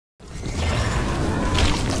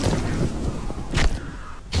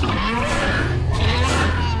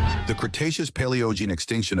The Cretaceous-Paleogene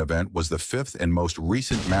extinction event was the fifth and most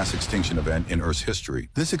recent mass extinction event in Earth's history.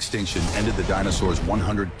 This extinction ended the dinosaurs'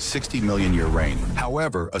 160 million year reign.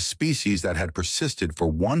 However, a species that had persisted for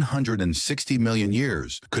 160 million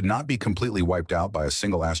years could not be completely wiped out by a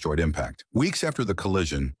single asteroid impact. Weeks after the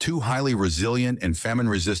collision, two highly resilient and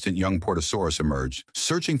famine-resistant young Portosaurus emerged,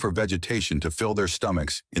 searching for vegetation to fill their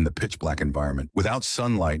stomachs in the pitch-black environment. Without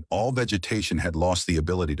sunlight, all vegetation had lost the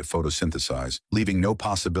ability to photosynthesize, leaving no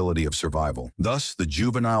possibility of survival. Thus, the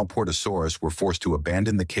juvenile Portosaurus were forced to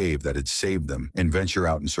abandon the cave that had saved them and venture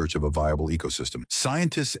out in search of a viable ecosystem.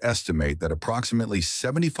 Scientists estimate that approximately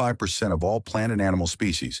 75% of all plant and animal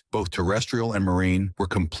species, both terrestrial and marine, were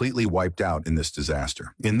completely wiped out in this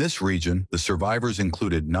disaster. In this region, the survivors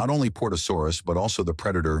included not only Portosaurus but also the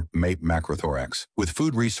predator Mape macrothorax. With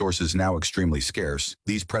food resources now extremely scarce,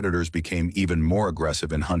 these predators became even more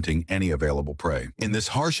aggressive in hunting any available prey. In this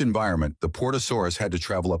harsh environment, the Portosaurus had to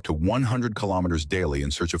travel up to 100 kilometers daily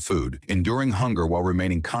in search of food, enduring hunger while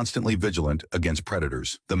remaining constantly vigilant against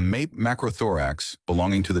predators. The Mape macrothorax,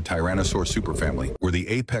 belonging to the Tyrannosaur superfamily, were the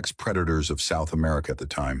apex predators of South America at the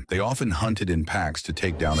time. They often hunted in packs to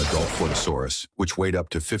take down adult Portosaurus, which weighed up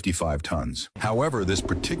to 55 tons. However, this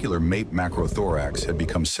particular Mape macrothorax had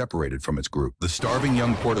become separated from its group. The starving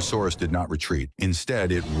young Portosaurus did not retreat.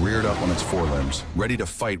 Instead, it reared up on its forelimbs, ready to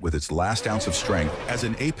fight with its last ounce of strength. As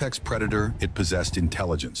an apex predator, it possessed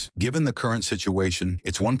intelligence. Given the current situation,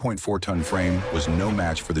 its 1.4-ton frame was no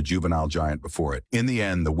match for the juvenile giant before it. In the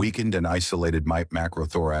end, the weakened and isolated Mape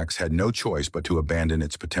macrothorax had no choice but to abandon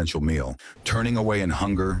its potential meal, turning away in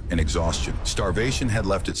hunger and exhaustion. Starvation had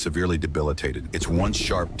left it severely debilitated. Its once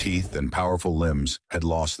sharp teeth and powerful limbs had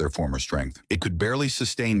lost their former strength. It could barely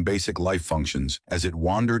sustain basic life functions. As it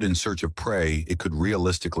wandered in search of prey, it could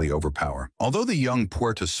realistically overpower. Although the young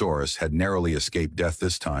Puertosaurus had narrowly escaped death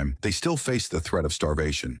this time, they still faced the threat of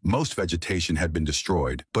starvation. Most vegetation had been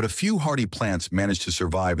destroyed, but a few hardy plants managed to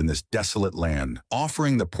survive in this desolate land,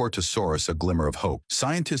 offering the Portosaurus a glimmer of hope.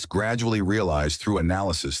 Scientists gradually realized through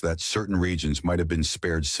analysis that certain regions might have been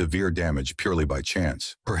spared severe damage purely by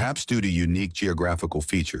chance, perhaps due to unique geographical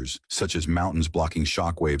features, such as mountains blocking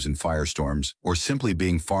shockwaves and firestorms, or simply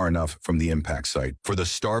being far enough from the impact site. For the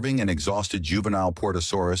starving and exhausted juvenile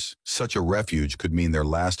Portosaurus, such a refuge could mean their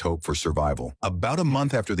last hope for survival. About a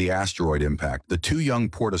month after the asteroid impact, the two young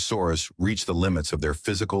Portosaurus reached the limits of their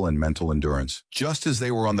physical and mental endurance. Just as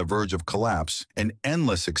they were on the verge of collapse, an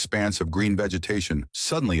endless expanse of green vegetation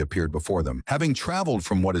suddenly appeared before them. Having traveled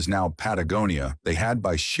from what is now Patagonia, they had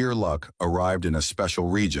by sheer luck arrived in a special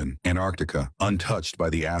region, Antarctica, untouched by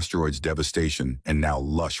the asteroid's devastation and now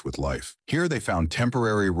lush with life. Here they found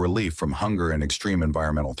temporary relief from hunger and extreme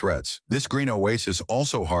environmental threats. This green oasis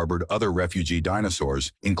also harbored other refugee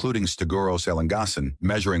dinosaurs, including Stegosaurus elangasan,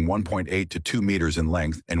 measuring 1.8 to 2 meters in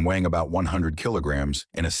length and weighing about 100 kilograms,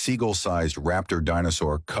 and a seagull-sized raptor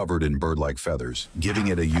dinosaur covered in bird-like feathers, giving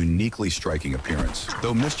it a uniquely striking appearance.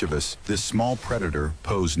 Though mischievous, this small predator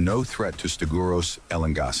posed no threat to Stegosaurus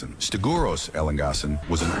elangasan. Stegosaurus elangasan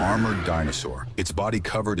was an armored dinosaur, its body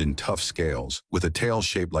covered in tough scales, with a tail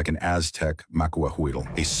shaped like an Aztec macahuitl,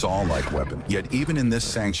 a saw-like weapon. Yet even in this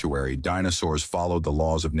sanctuary, dinosaurs followed the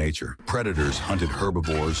laws of nature. Predators hunted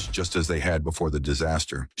herbivores just as they had before the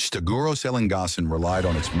disaster. Stegosaurus elangasan relied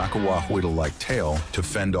on its macahuitl-like tail to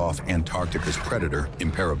fend off Antarctica's predator,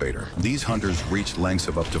 Imperabator. These hunters reached lengths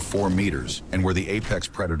of up to 4 meters and were the apex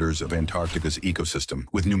predators of Antarctica's ecosystem.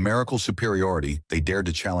 With numerical superiority, they dared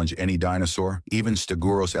to challenge any dinosaur. Even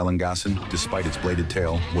Stegosaurus elangasan, despite its bladed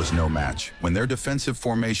tail, was no match. When their defensive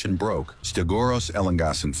formation broke, Stegosaurus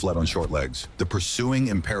elangasan fled on short legs. The pursuing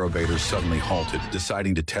Imperabator suddenly halted,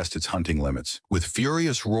 deciding to test its hunting limits. With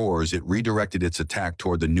furious roars, it redirected its attack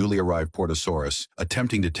toward the newly arrived Portosaurus,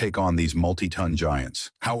 attempting to take on these multi-ton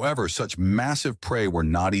giants. However, such massive prey were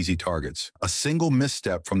not easy targets. A single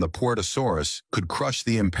misstep from the Portosaurus could crush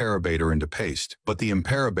the Imperabator into paste. But the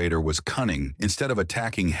Imperabator was cunning. Instead of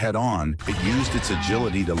attacking head-on, it used its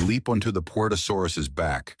agility to leap onto the Portosaurus's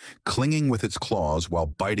back, clinging with its claws while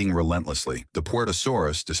biting relentlessly. The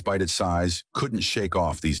Portosaurus, despite its size, couldn't shake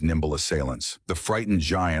off these nimble assailants. The frightened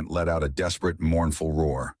giant let out a desperate, mournful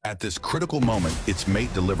roar. At this critical moment, its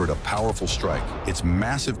mate delivered a powerful strike. Its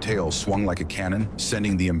massive tail swung like a cannon,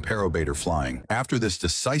 sending the Imperabator flying. After this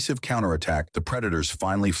decisive counterattack, the predators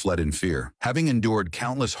finally fled in fear. Having endured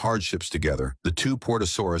countless hardships together, the two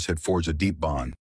Portosaurus had forged a deep bond.